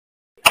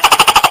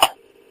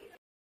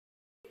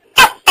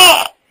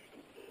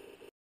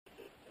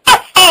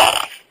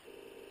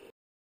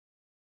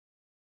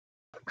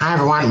Hi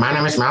everyone, my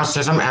name is Mouse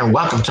Sism and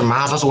welcome to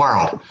Mouse's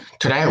World.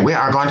 Today we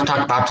are going to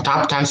talk about the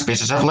top 10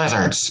 species of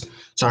lizards.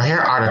 So here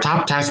are the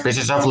top 10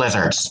 species of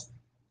lizards.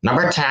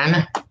 Number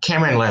 10,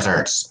 caiman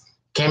lizards.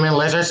 Caiman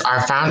lizards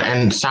are found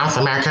in South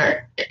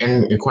America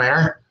in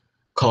Ecuador,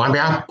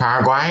 Colombia,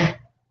 Paraguay,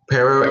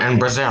 Peru, and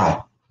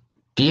Brazil.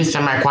 These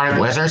semi-aquatic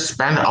lizards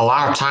spend a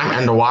lot of time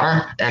in the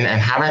water and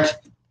inhabit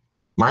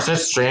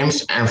marshes,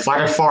 streams, and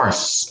flooded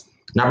forests.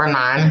 Number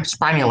 9,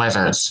 spiny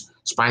lizards.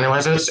 Spiny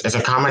lizards is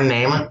a common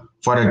name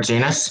for the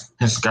genus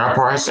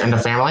Hesperoporus in the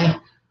family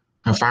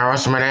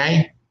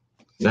Phaerosporidae,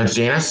 the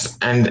genus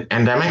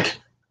endemic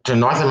to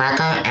North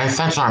America and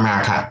Central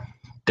America.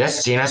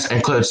 This genus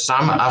includes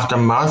some of the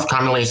most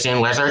commonly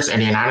seen lizards in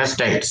the United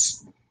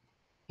States.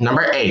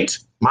 Number 8,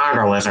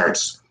 monitor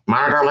lizards.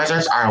 Monitor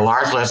lizards are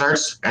large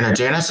lizards in the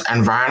genus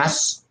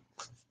Envirus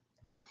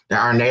that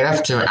are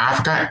native to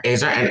Africa,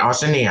 Asia, and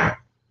Oceania.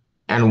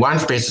 And one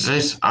species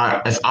is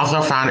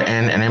also found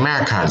in the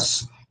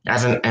Americas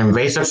as an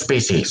invasive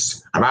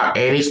species. About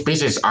 80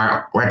 species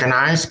are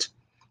recognized.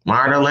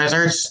 Monitor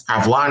lizards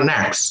have long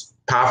necks,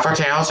 powerful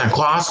tails and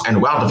claws, and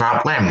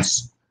well-developed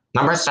limbs.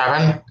 Number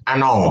 7,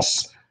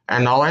 anoles.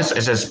 Anoles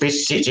is a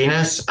species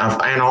genus of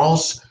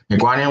anoles,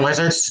 iguanian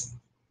lizards,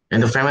 in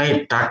the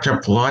family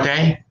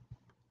Dactypeloridae,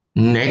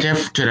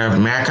 native to the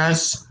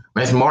Americas,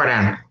 with more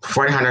than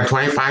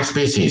 425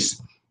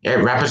 species. It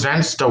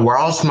represents the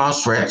world's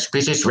most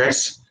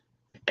species-rich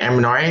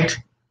ammonoid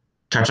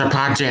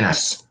tetrapod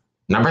genus.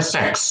 Number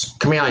 6,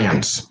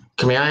 chameleons.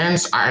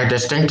 Chameleons are a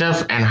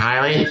distinctive and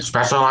highly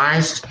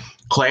specialized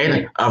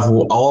clade of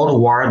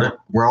old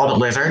world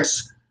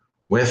lizards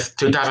with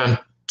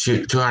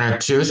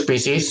 2,202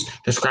 species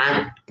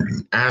described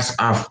as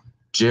of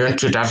June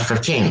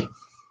 2015.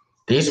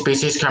 These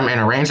species come in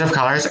a range of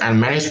colors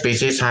and many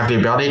species have the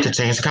ability to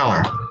change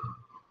color.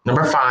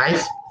 Number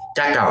 5,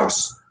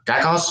 geckos.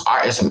 Geckos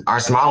are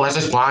small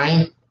lizards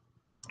belonging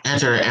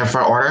into the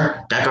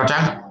infraorder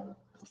Geckoda.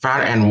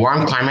 Found in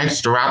warm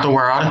climates throughout the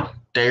world,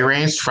 they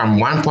range from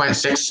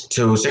 1.6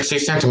 to 60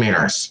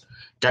 centimeters.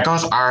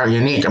 Geckos are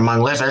unique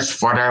among lizards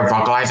for their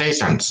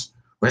vocalizations,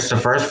 which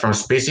differs from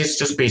species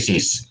to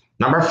species.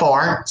 Number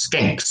 4,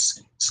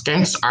 skinks.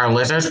 Skinks are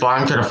lizards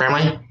belonging to the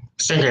family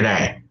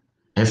Syngidae,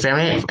 a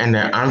family in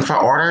the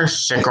infraorder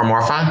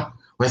Synchromorpha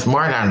with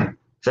more than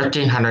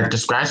 1,500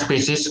 described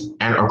species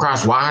and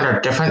across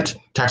 100 different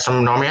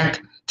taxonomic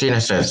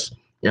genuses.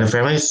 In the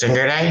family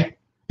Syngidae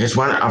is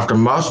one of the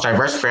most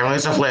diverse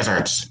families of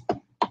lizards.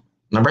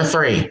 Number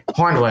 3,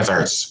 horned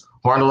lizards.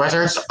 Horned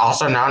lizards,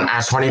 also known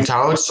as horny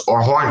toads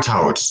or horned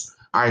toads,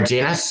 are a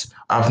genus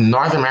of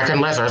North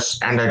American lizards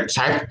and the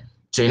type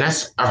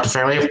genus of the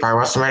family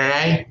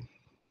Phaerosporidae.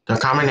 The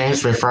common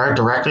names refer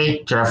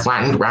directly to their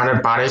flattened,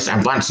 rounded bodies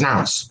and blunt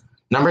snouts.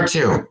 Number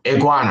 2,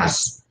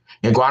 iguanas.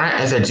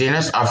 Iguana is a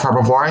genus of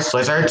herbivorous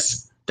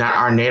lizards that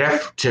are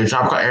native to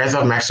tropical areas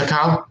of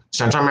Mexico,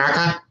 Central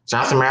America,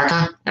 South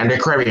America, and the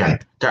Caribbean.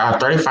 There are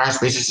 35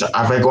 species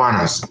of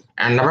iguanas.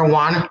 And number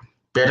 1,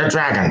 bearded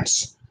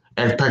dragons.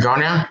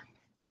 Epigonia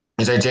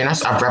is a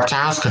genus of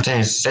reptiles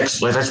containing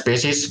 6 lizard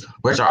species,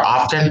 which are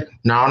often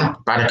known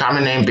by the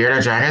common name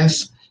bearded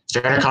dragons.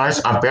 Standard colors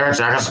of bearded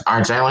dragons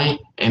are generally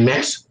a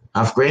mix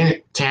of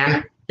green,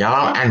 tan,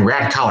 yellow, and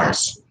red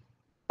colors.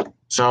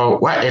 So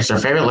what is your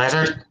favorite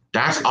lizard?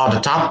 That's all the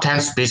top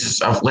 10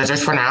 species of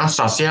lizards for now,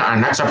 so I'll see you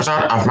on the next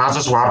episode of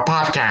Mouse's World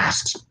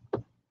Podcast.